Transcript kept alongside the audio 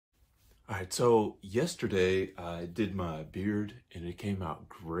All right, so yesterday I did my beard and it came out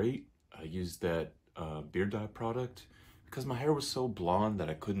great. I used that beard dye product because my hair was so blonde that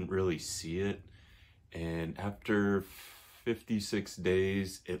I couldn't really see it. And after 56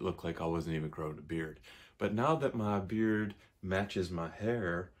 days, it looked like I wasn't even growing a beard. But now that my beard matches my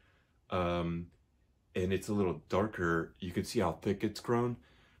hair, and it's a little darker, you can see how thick it's grown.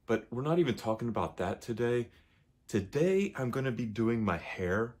 But we're not even talking about that today. Today, I'm gonna be doing my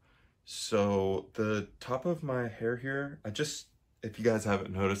hair. So the top of my hair here, if you guys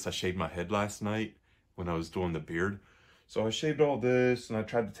haven't noticed, I shaved my head last night when I was doing the beard. So I shaved all this and I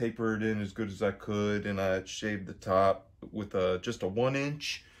tried to taper it in as good as I could, and I shaved the top with just a 1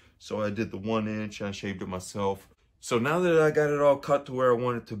 inch. So I did the 1 inch and I shaved it myself. So now that I got it all cut to where I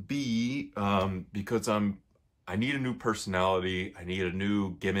want it to be, because I need a new personality, I need a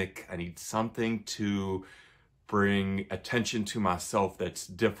new gimmick, I need something to bring attention to myself that's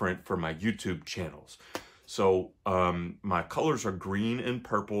different for my YouTube channels. So my colors are green and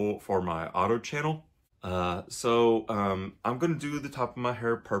purple for my auto channel. I'm gonna do the top of my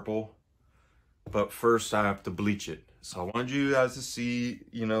hair purple, but first I have to bleach it. So I want you guys to see,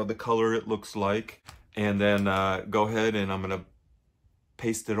 the color it looks like, and then go ahead and I'm gonna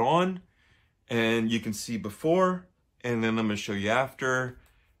paste it on, and you can see before, and then I'm gonna show you after.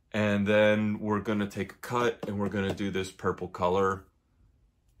 And then we're gonna take a cut and we're gonna do this purple color.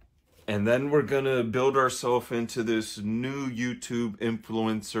 And then we're gonna build ourselves into this new YouTube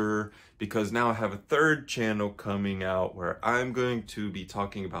influencer, because now I have a third channel coming out where I'm going to be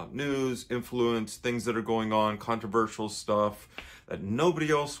talking about news, influence, things that are going on, controversial stuff that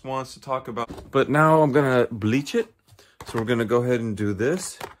nobody else wants to talk about. But now I'm gonna bleach it. So we're gonna go ahead and do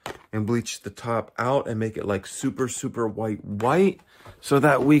this and bleach the top out and make it like super, super white, so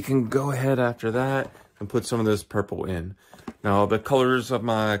that we can go ahead after that and put some of this purple in. Now, the colors of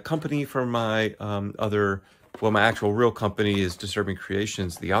my company for my my actual real company is Disturbing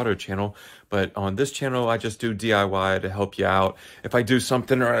Kreationz, the auto channel. But on this channel, I just do DIY to help you out. If I do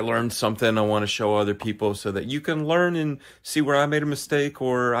something or I learn something, I want to show other people so that you can learn and see where I made a mistake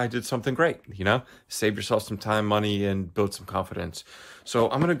or I did something great, Save yourself some time, money, and build some confidence. So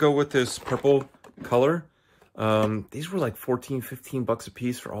I'm going to go with this purple color. These were like 14, 15 bucks a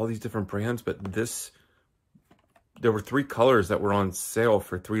piece for all these different brands, but there were 3 colors that were on sale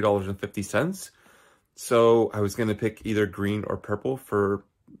for $3.50. So I was going to pick either green or purple for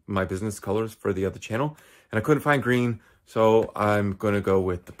my business colors for the other channel, and I couldn't find green, so I'm going to go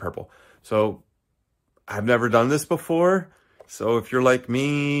with the purple. So I've never done this before. So if you're like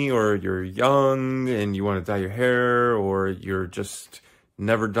me, or you're young and you want to dye your hair, or you're just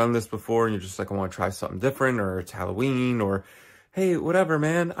never done this before and you're just like, I want to try something different, or it's Halloween, or hey, whatever,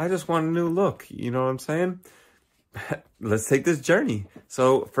 man, I just want a new look. You know what I'm saying? Let's take this journey.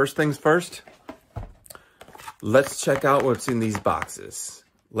 So first things first, let's check out what's in these boxes.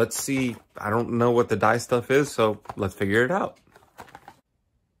 Let's see. I don't know what the dye stuff is, so let's figure it out.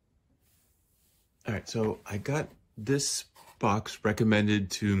 All right, so I got this box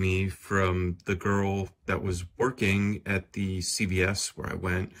recommended to me from the girl that was working at the CVS where I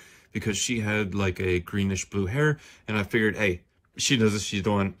went, because she had like a greenish blue hair, and I figured, hey, she knows this, she's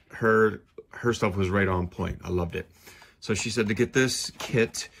doing her stuff was right on point. I loved it. So she said to get this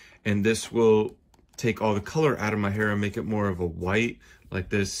kit, and this will take all the color out of my hair and make it more of a white, like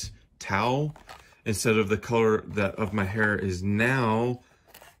this towel, instead of the color that of my hair is now.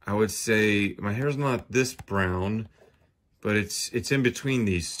 I would say my hair's not this brown, but it's in between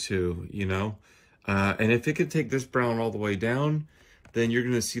these two, and if it could take this brown all the way down, then you're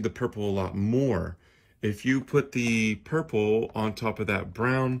going to see the purple a lot more. If you put the purple on top of that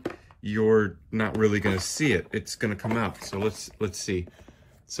brown, you're not really going to see it. It's going to come out. So let's see.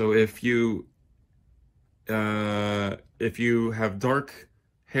 So if you have dark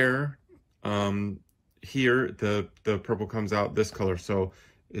hair, here the purple comes out this color. So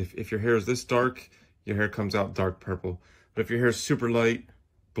if your hair is this dark, your hair comes out dark purple. But if your hair is super light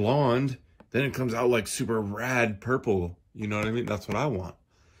blonde, then it comes out like super rad purple. You know what I mean? That's what I want.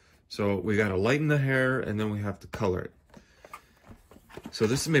 So we got to lighten the hair, and then we have to color it. So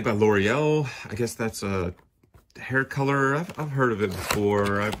this is made by L'Oreal. I guess that's a hair color. I've heard of it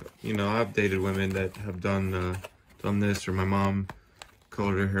before. I've dated women that have done this, or my mom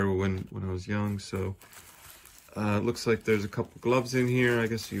colored her hair when I was young. So it looks like there's a couple gloves in here, I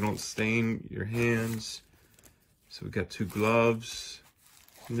guess, so you don't stain your hands. So we got 2 gloves.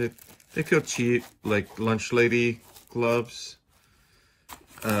 They feel cheap, like lunch lady gloves.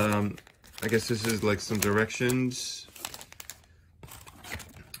 I guess this is like some directions.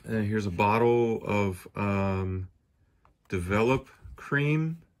 And here's a bottle of Develop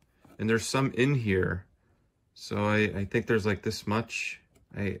cream. and there's some in here. So I think there's like this much.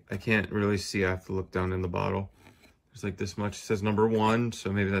 I can't really see. I have to look down in the bottle. There's like this much. It says number 1,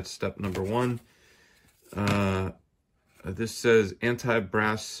 so maybe that's step number 1. This says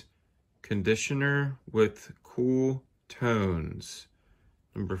anti-brass conditioner with cool tones.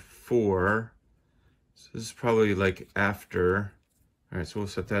 Number 4. So this is probably like after. All right, so we'll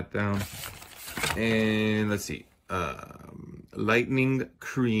set that down. And let's see. Lightning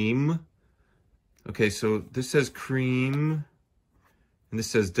cream. Okay, so this says cream, and this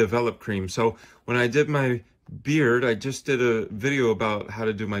says develop cream. So when I did my beard, I just did a video about how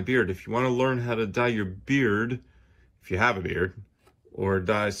to do my beard. If you want to learn how to dye your beard, if you have a beard, or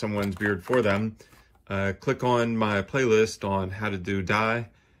dye someone's beard for them, click on my playlist on how to do dye,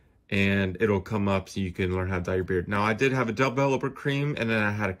 and it'll come up so you can learn how to dye your beard. Now, I did have a developer cream, and then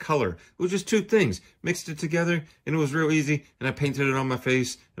I had a color. It was just 2 things. Mixed it together, and it was real easy, and I painted it on my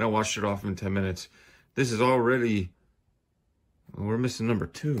face, and I washed it off in 10 minutes. This is already... Well, we're missing number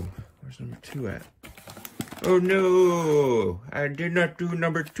 2. Where's number 2 at? Oh, no! I did not do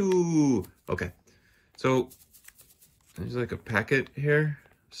number 2! Okay, so there's like a packet here,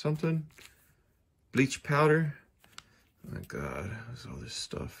 something. Bleach powder. Oh my God, what's all this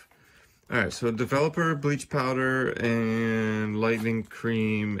stuff? All right, so developer, bleach powder, and lightning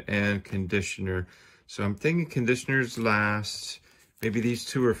cream, and conditioner. So I'm thinking conditioner's last. Maybe these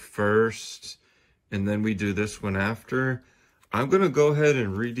 2 are first, and then we do this one after. I'm gonna go ahead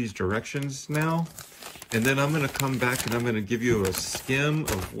and read these directions now, and then I'm gonna come back and I'm gonna give you a skim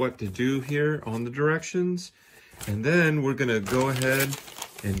of what to do here on the directions. And then we're gonna go ahead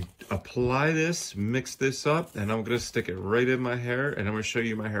and apply this, mix this up, and I'm gonna stick it right in my hair, and I'm gonna show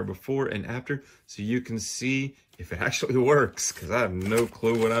you my hair before and after so you can see if it actually works, because I have no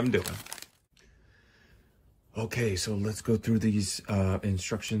clue what I'm doing. Okay, so let's go through these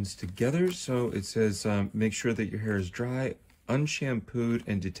instructions together. So it says, make sure that your hair is dry, unshampooed,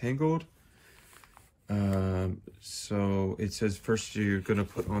 and detangled. So it says first you're gonna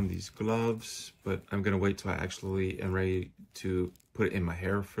put on these gloves, but I'm gonna wait till I actually am ready to put it in my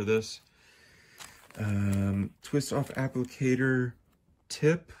hair for this. Twist off applicator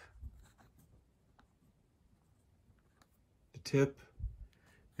tip. The tip.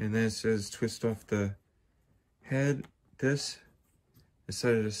 And then it says twist off the head, this, and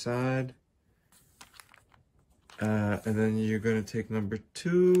set it aside. And then you're going to take number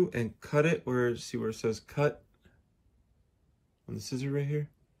 2 and cut it, see where it says cut on the scissor right here.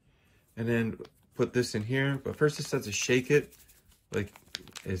 And then put this in here. But first it says to shake it. Like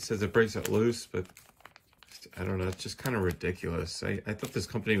it says it breaks it loose, but I don't know. It's just kind of ridiculous. I thought this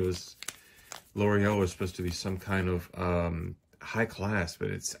company was, L'Oreal was supposed to be some kind of high class, but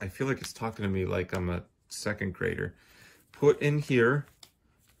I feel like it's talking to me like I'm a 2nd grader. Put in here,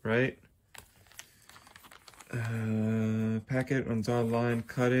 right? Pack it on dotted line,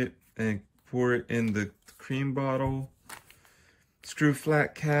 cut it, and pour it in the cream bottle. Screw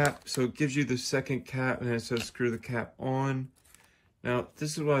flat cap, so it gives you the 2nd cap, and it says screw the cap on. Now,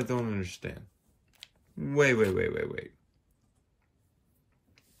 this is what I don't understand. Wait.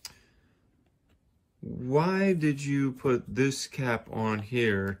 Why did you put this cap on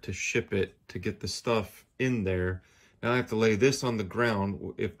here to ship it, to get the stuff in there? Now I have to lay this on the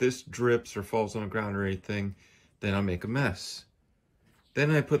ground. If this drips or falls on the ground or anything, then I'll make a mess. Then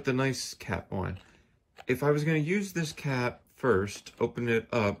I put the nice cap on. If I was going to use this cap first, open it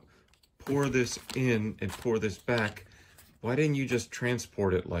up, pour this in and pour this back, why didn't you just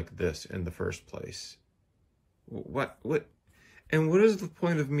transport it like this in the first place? What? And what is the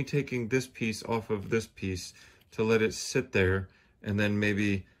point of me taking this piece off of this piece to let it sit there and then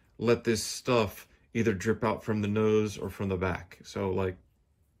maybe let this stuff either drip out from the nose or from the back? So like,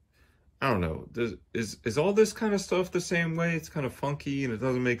 I don't know, is all this kind of stuff the same way? It's kind of funky and it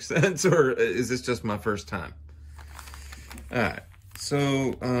doesn't make sense, or is this just my first time? All right,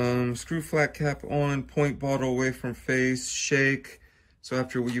 so screw flat cap on, point bottle away from face, shake. So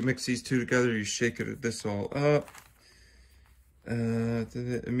after you mix these 2 together, you shake this all up.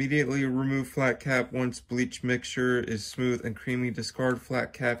 Immediately remove flat cap once bleach mixture is smooth and creamy. Discard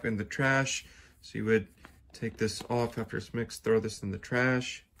flat cap in the trash. So you would take this off after it's mixed, throw this in the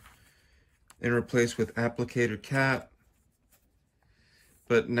trash, and replace with applicator cap.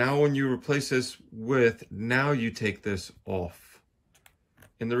 But now when you replace this with, now you take this off.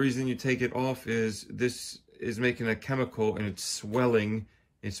 And the reason you take it off is this is making a chemical and it's swelling,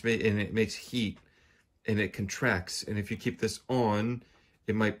 and it makes heat and it contracts. And if you keep this on,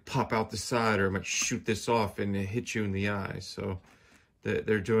 it might pop out the side or it might shoot this off and it hit you in the eye. So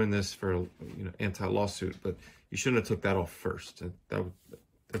they're doing this for, anti-lawsuit, but you shouldn't have took that off first.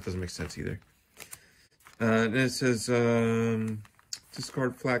 that doesn't make sense either. And it says,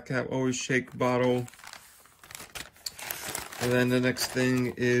 discard flat cap, always shake bottle. And then the next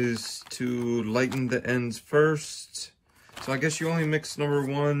thing is to lighten the ends first. So I guess you only mix number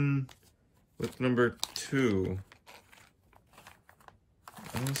 1 with number 2.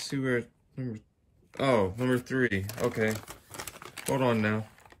 Let's see where number 3. Okay. Hold on now.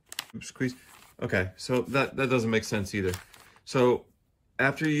 Oops, squeeze. Okay, so that doesn't make sense either. So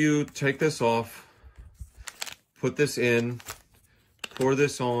after you take this off, put this in, pour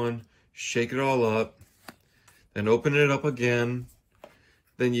this on, shake it all up, then open it up again.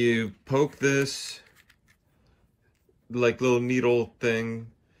 Then you poke this like little needle thing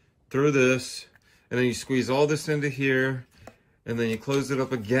through this, and then you squeeze all this into here, and then you close it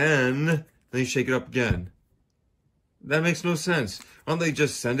up again, then you shake it up again. That makes no sense. Why don't they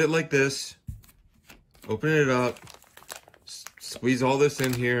just send it like this, open it up, squeeze all this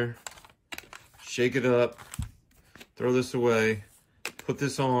in here, shake it up, throw this away, put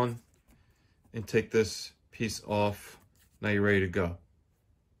this on, and take this piece off. Now you're ready to go.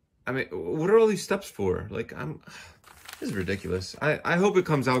 I mean, what are all these steps for? Like, this is ridiculous. I hope it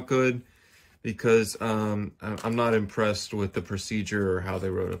comes out good, because I'm not impressed with the procedure or how they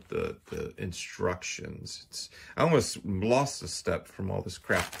wrote up the instructions. I almost lost a step from all this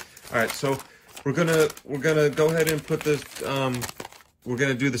crap. All right, so we're gonna go ahead and put this. We're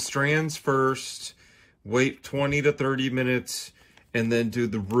gonna do the strands first. Wait 20 to 30 minutes, and then do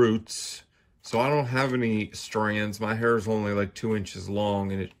the roots. So I don't have any strands. My hair is only like 2 inches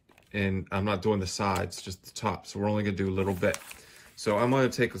long, and I'm not doing the sides, just the top. So we're only gonna do a little bit. So I'm gonna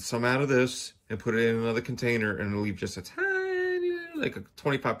take some out of this and put it in another container, and leave just a tiny, like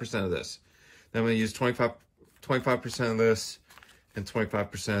 25% of this. Then I'm gonna use 25% of this and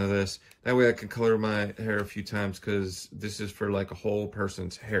 25% of this. That way I can color my hair a few times, because this is for like a whole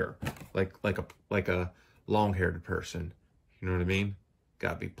person's hair, like a long-haired person. You know what I mean?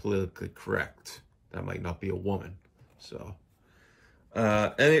 Gotta be politically correct. That might not be a woman. So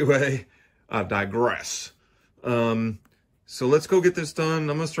anyway, I digress. So let's go get this done.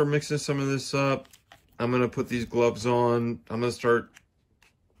 I'm gonna start mixing some of this up. I'm gonna put these gloves on. I'm gonna start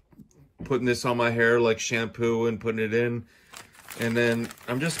putting this on my hair like shampoo and putting it in. And then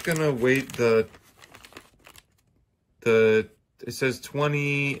I'm just gonna wait it says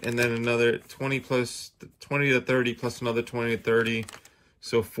 20 and then another 20 plus 20 to 30 plus another 20 to 30.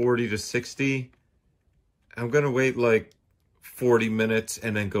 So 40 to 60. I'm gonna wait like 40 minutes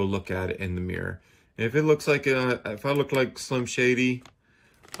and then go look at it in the mirror. And if it looks like, if I look like Slim Shady,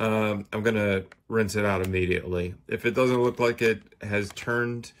 I'm gonna rinse it out immediately. If it doesn't look like it has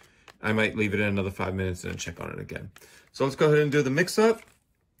turned, I might leave it in another 5 minutes and then check on it again. So let's go ahead and do the mix up,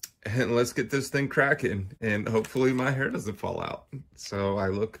 and let's get this thing cracking, and hopefully my hair doesn't fall out. So I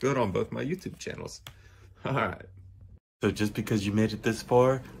look good on both my YouTube channels. All right. So just because you made it this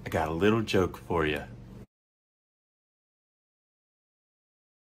far, I got a little joke for you.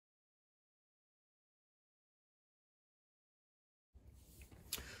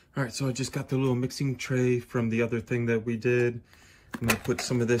 All right, so I just got the little mixing tray from the other thing that we did. I'm gonna put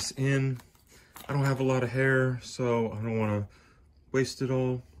some of this in. I don't have a lot of hair, so I don't wanna waste it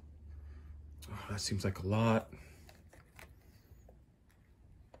all. Oh, that seems like a lot.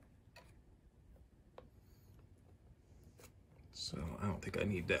 So I don't think I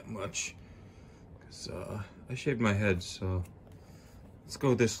need that much, because I shaved my head, so let's go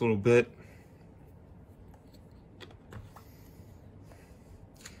with this little bit.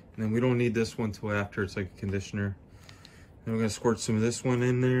 And then we don't need this one till after, it's like a conditioner. And we're gonna squirt some of this one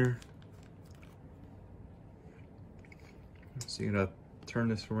in there. So you're gonna turn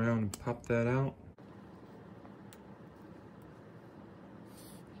this around and pop that out.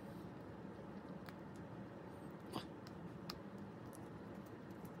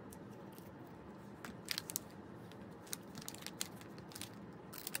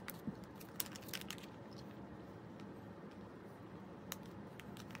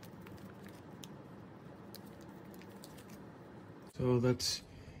 So that's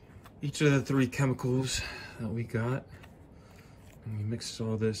each of the 3 chemicals that we got. And we mix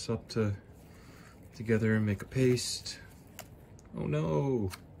all this up together and make a paste. Oh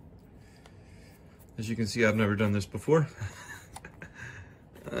no! As you can see, I've never done this before.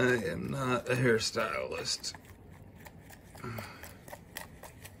 I am not a hairstylist.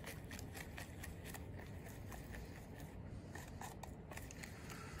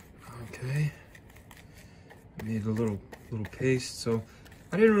 Okay. Made a little paste, so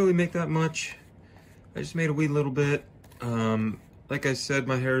I didn't really make that much. I just made a wee little bit. Like I said,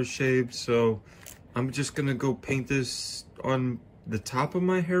 my hair is shaved, so I'm just gonna go paint this on the top of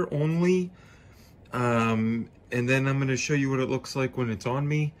my hair only. And then I'm gonna show you what it looks like when it's on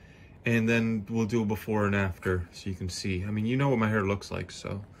me. And then we'll do a before and after so you can see. I mean, you know what my hair looks like,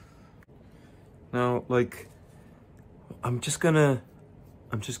 so. Now, like, I'm just gonna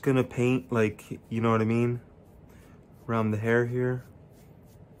paint, like, you know what I mean? Around the hair here.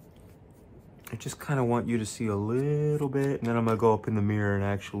 I just kind of want you to see a little bit, and then I'm gonna go up in the mirror and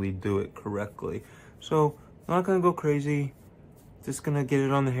actually do it correctly. So, I'm not gonna go crazy. Just gonna get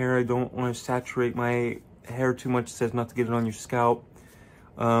it on the hair. I don't want to saturate my hair too much. It says not to get it on your scalp.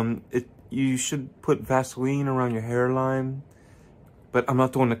 You should put Vaseline around your hairline, but I'm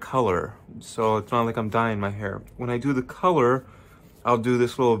not doing the color, so it's not like I'm dyeing my hair. When I do the color, I'll do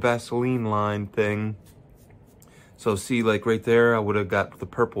this little Vaseline line thing. So see, like right there, I would have got the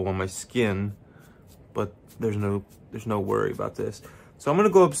purple on my skin, but there's no worry about this. So I'm gonna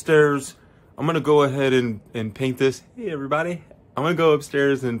go upstairs. I'm gonna go ahead and paint this. Hey everybody. I'm gonna go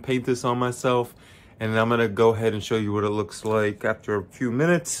upstairs and paint this on myself, and I'm gonna go ahead and show you what it looks like after a few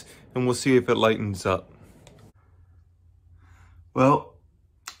minutes, and we'll see if it lightens up. Well,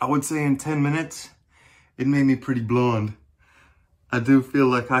 I would say in 10 minutes, it made me pretty blonde. I do feel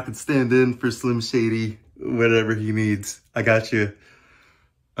like I could stand in for Slim Shady, whatever he needs. I got you.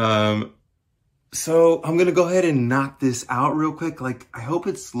 So I'm gonna go ahead and knock this out real quick. Like, I hope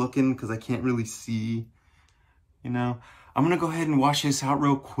it's looking, because I can't really see, you know. I'm gonna go ahead and wash this out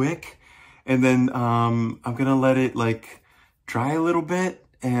real quick, and then I'm gonna let it like dry a little bit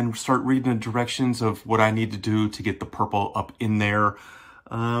and start reading the directions of what I need to do to get the purple up in there.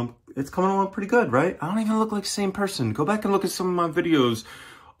 It's coming along pretty good, right? I don't even look like the same person. Go back and look at some of my videos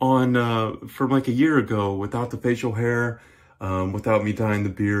on from like a year ago without the facial hair, without me dyeing the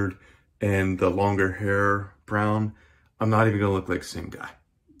beard and the longer hair brown. I'm not even gonna look like the same guy,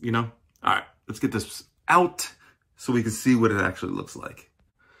 you know? All right, let's get this out so we can see what it actually looks like.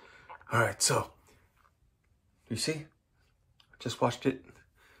 All right, so you see, I just washed it.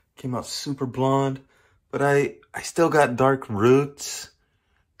 Came out super blonde, but I still got dark roots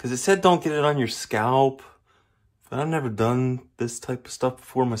because it said don't get it on your scalp. But I've never done this type of stuff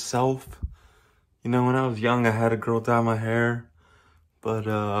before myself. You know, when I was young, I had a girl dye my hair, but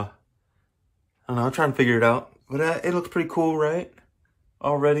I don't know, I'm trying to figure it out. But it looks pretty cool, right?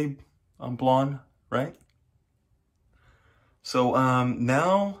 Already I'm blonde, right? So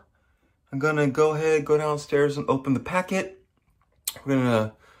now I'm gonna go ahead, go downstairs and open the packet. We're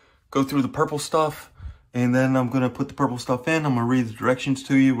gonna go through the purple stuff, and then I'm gonna put the purple stuff in. I'm gonna read the directions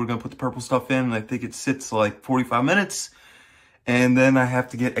to you. We're gonna put the purple stuff in, and I think it sits like 45 minutes. And then I have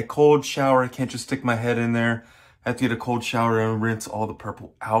to get a cold shower. I can't just stick my head in there. I have to get a cold shower and rinse all the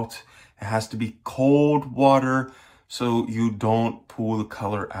purple out. It has to be cold water so you don't pull the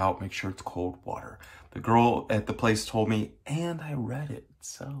color out. Make sure it's cold water. The girl at the place told me, and I read it,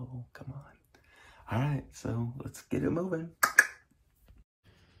 so come on. All right, so let's get it moving.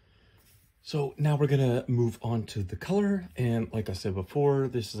 So now we're gonna move on to the color. And like I said before,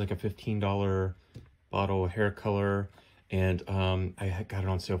 this is like a $15 bottle of hair color. And I got it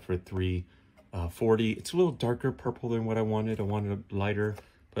on sale for $3.40. It's a little darker purple than what I wanted. I wanted a lighter,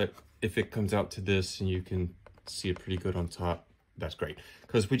 but if it comes out to this and you can see it pretty good on top, that's great.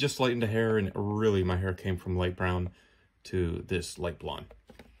 Because we just lightened the hair, and really my hair came from light brown to this light blonde.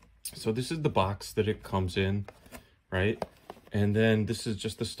 So this is the box that it comes in, right? And then this is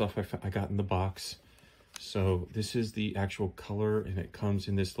just the stuff I got in the box. So this is the actual color, and it comes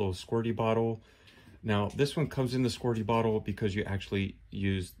in this little squirty bottle. Now, this one comes in the squirty bottle because you actually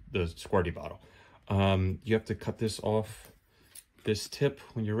use the squirty bottle. You have to cut this off, this tip,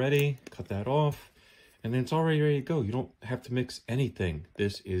 when you're ready. Cut that off, and then it's already ready to go. You don't have to mix anything.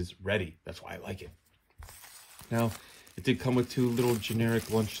 This is ready. That's why I like it. Now, it did come with two little generic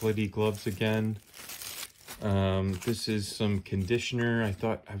lunch lady gloves again. This is some conditioner. I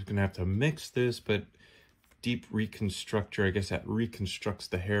thought I was going to have to mix this, but Deep Reconstructor, I guess that reconstructs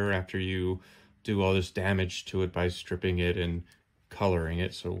the hair after you do all this damage to it by stripping it and coloring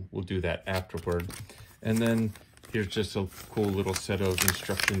it. So we'll do that afterward. And then here's just a cool little set of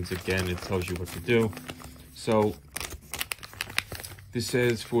instructions. Again, it tells you what to do. So this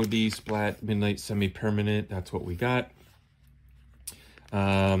says for the Splat Midnight Semi-Permanent, that's what we got.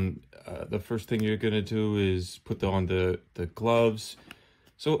 The first thing you're gonna do is put on the gloves.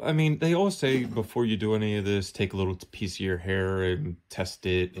 So, I mean, they all say before you do any of this, take a little piece of your hair and test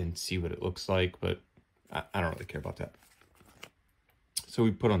it and see what it looks like, but I don't really care about that. So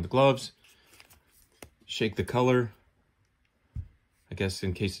we put on the gloves, shake the color, I guess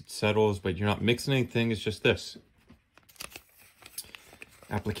in case it settles, but you're not mixing anything, it's just this.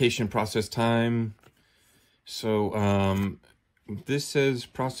 Application process time. So, This says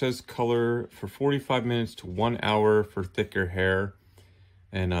process color for 45 minutes to 1 hour for thicker hair,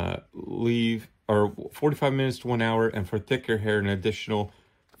 and leave, or 45 minutes to 1 hour, and for thicker hair an additional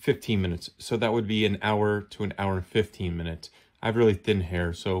 15 minutes. So that would be an hour to an hour and 15 minutes. I have really thin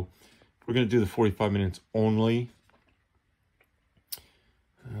hair, so we're going to do the 45 minutes only.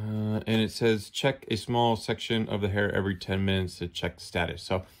 And it says check a small section of the hair every 10 minutes to check status.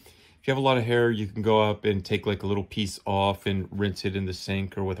 So if you have a lot of hair, you can go up and take like a little piece off and rinse it in the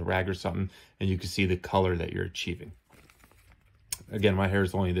sink or with a rag or something, and you can see the color that you're achieving. Again, my hair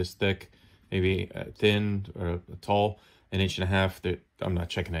is only this thick, maybe thin or tall, 1.5 inches. That I'm not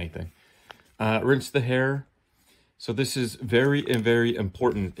checking anything. Rinse the hair. So this is very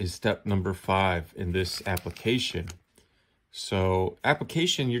important, is step number 5 in this application. So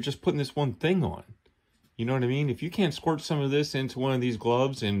application, you're just putting this one thing on. You know what I mean? If you can't squirt some of this into one of these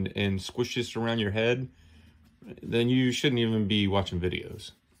gloves and squish this around your head, then you shouldn't even be watching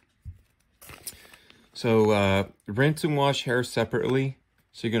videos. So rinse and wash hair separately.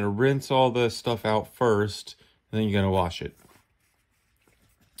 So you're going to rinse all the stuff out first, and then you're going to wash it.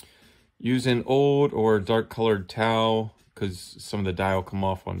 Use an old or dark colored towel, because some of the dye will come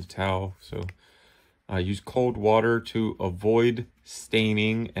off on the towel. So use cold water to avoid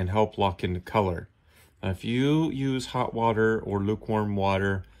staining and help lock in the color. Now, if you use hot water or lukewarm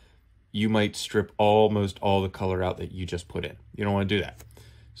water, you might strip almost all the color out that you just put in. You don't want to do that.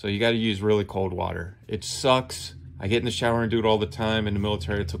 So you got to use really cold water. It sucks. I get in the shower and do it all the time. In the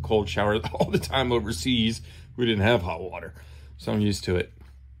military, I took cold showers all the time overseas. We didn't have hot water, so I'm used to it.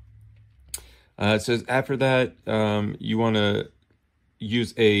 It says after that, you want to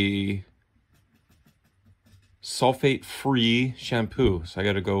use a sulfate-free shampoo. So I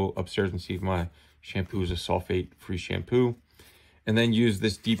got to go upstairs and see if my shampoo is a sulfate-free shampoo. And then use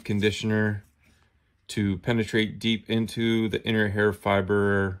this deep conditioner to penetrate deep into the inner hair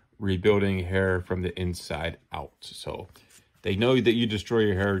fiber, rebuilding hair from the inside out. So they know that you destroy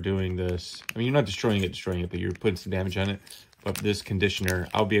your hair doing this. I mean, you're not destroying it, but you're putting some damage on it. But this conditioner,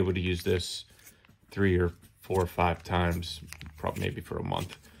 I'll be able to use this 3 or 4 or 5 times, probably maybe for a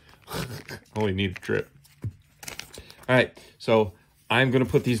month. Only need a trip. All right, so I'm going to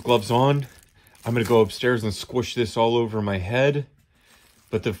put these gloves on. I'm going to go upstairs and squish this all over my head.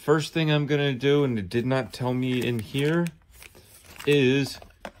 But the first thing I'm going to do, and it did not tell me in here, is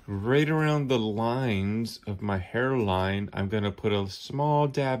right around the lines of my hairline, I'm going to put a small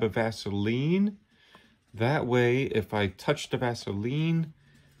dab of Vaseline. That way, if I touch the Vaseline,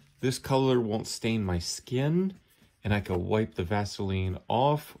 this color won't stain my skin, and I can wipe the Vaseline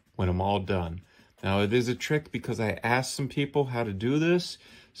off when I'm all done. Now, it is a trick because I asked some people how to do this,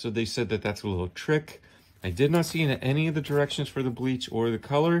 so they said that that's a little trick. I did not see in any of the directions for the bleach or the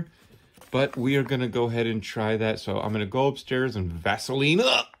color, but we are going to go ahead and try that. So I'm going to go upstairs and Vaseline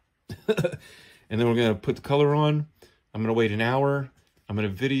up, and then we're going to put the color on. I'm going to wait an hour. I'm going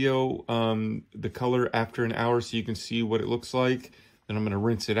to video the color after an hour so you can see what it looks like. Then I'm going to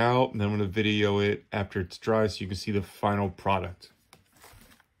rinse it out, and then I'm going to video it after it's dry so you can see the final product.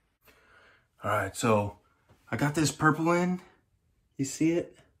 All right, so I got this purple in. You see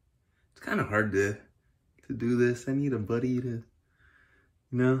it? It's kind of hard to do this. I need a buddy to, you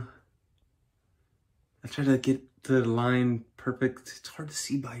know. I try to get the line perfect. It's hard to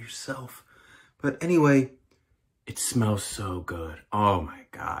see by yourself. But anyway, it smells so good. Oh my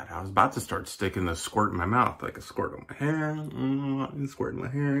God. I was about to start sticking the squirt in my mouth, like a squirt on my hair, squirt in my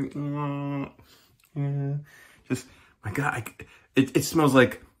hair. Just, my God, it smells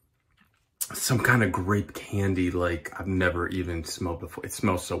like some kind of grape candy like I've never even smelled before. It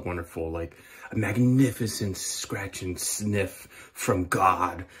smells so wonderful, like a magnificent scratch and sniff from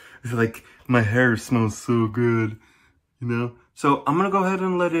God. It's like my hair smells so good, you know? So I'm gonna go ahead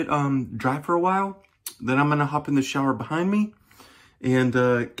and let it dry for a while. Then I'm gonna hop in the shower behind me and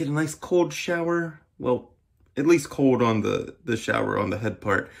get a nice cold shower. Well, at least cold on the shower on the head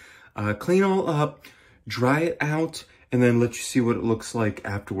part. Clean all up, dry it out, and then let you see what it looks like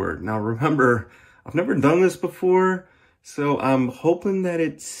afterward. Now remember, I've never done this before, so I'm hoping that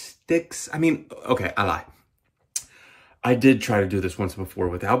it sticks. I mean, okay, I lie. I did try to do this once before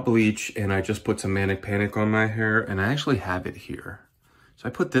without bleach, and I just put some Manic Panic on my hair, and I actually have it here. So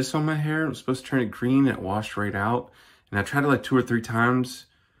I put this on my hair, it was supposed to turn it green, and it washed right out. And I tried it like 2 or 3 times,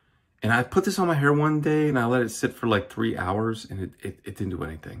 and I put this on my hair one day, and I let it sit for like 3 hours, and it didn't do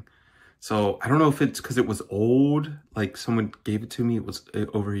anything. So I don't know if it's because it was old, like someone gave it to me, it was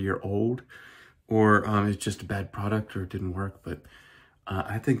over a year old, or it's just a bad product or it didn't work, but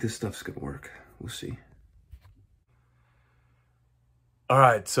I think this stuff's gonna work. We'll see. All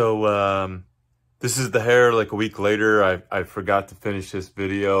right, so This is the hair like a week later. I forgot to finish this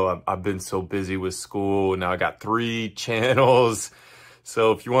video. I've been so busy with school. Now I got 3 channels.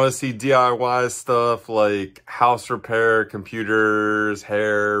 So if you want to see DIY stuff like house repair, computers,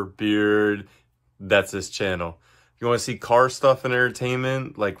 hair, beard, that's this channel. If you want to see car stuff and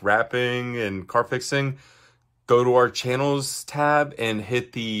entertainment like wrapping and car fixing, go to our channels tab and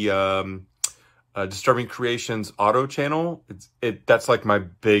hit the Disturbing Kreationz auto channel. That's like my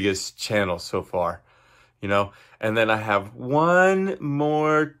biggest channel so far, you know. And then I have one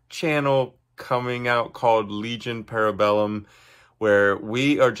more channel coming out called Legion Parabellum, where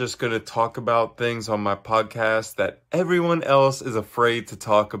we are just going to talk about things on my podcast that everyone else is afraid to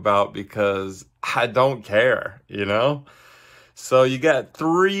talk about because I don't care, you know. So you got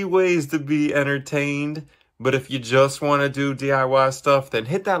 3 ways to be entertained. But if you just want to do DIY stuff, then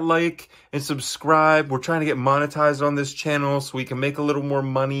hit that like and subscribe. We're trying to get monetized on this channel so we can make a little more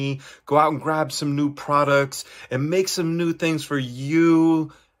money, go out and grab some new products, and make some new things for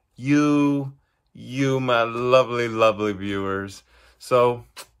you, my lovely, lovely viewers. So,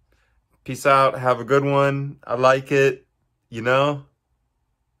 peace out. Have a good one. I like it. You know?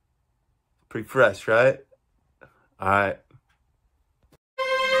 Pretty fresh, right? All right.